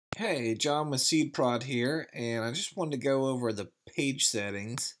Hey, John with SeedProd here, and I just wanted to go over the page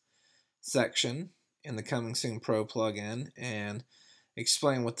settings section in the Coming Soon Pro plugin and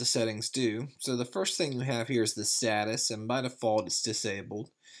explain what the settings do. So the first thing you have here is the status, and by default it's disabled.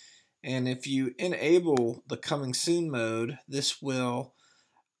 And if you enable the Coming Soon mode, this will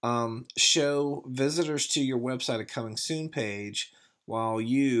show visitors to your website a Coming Soon page while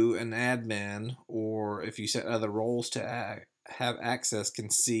you, an admin, or if you set other roles to have access, can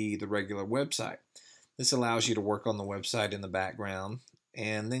see the regular website. This allows you to work on the website in the background.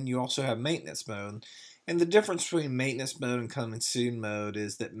 And then you also have maintenance mode. And the difference between maintenance mode and Coming Soon mode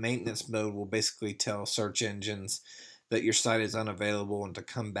is that maintenance mode will basically tell search engines that your site is unavailable and to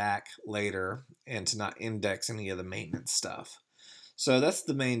come back later and to not index any of the maintenance stuff. So that's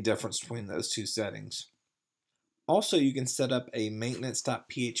the main difference between those two settings. Also, you can set up a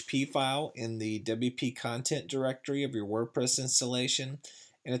maintenance.php file in the WP content directory of your WordPress installation.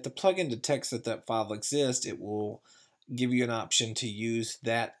 And if the plugin detects that that file exists, it will give you an option to use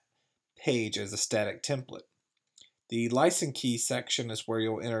that page as a static template. The license key section is where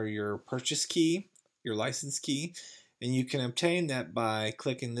you'll enter your purchase key, your license key, and you can obtain that by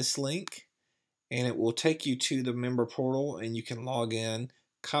clicking this link, and it will take you to the member portal, and you can log in,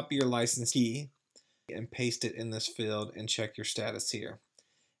 copy your license key, and paste it in this field and check your status here.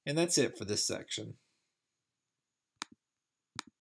 And that's it for this section.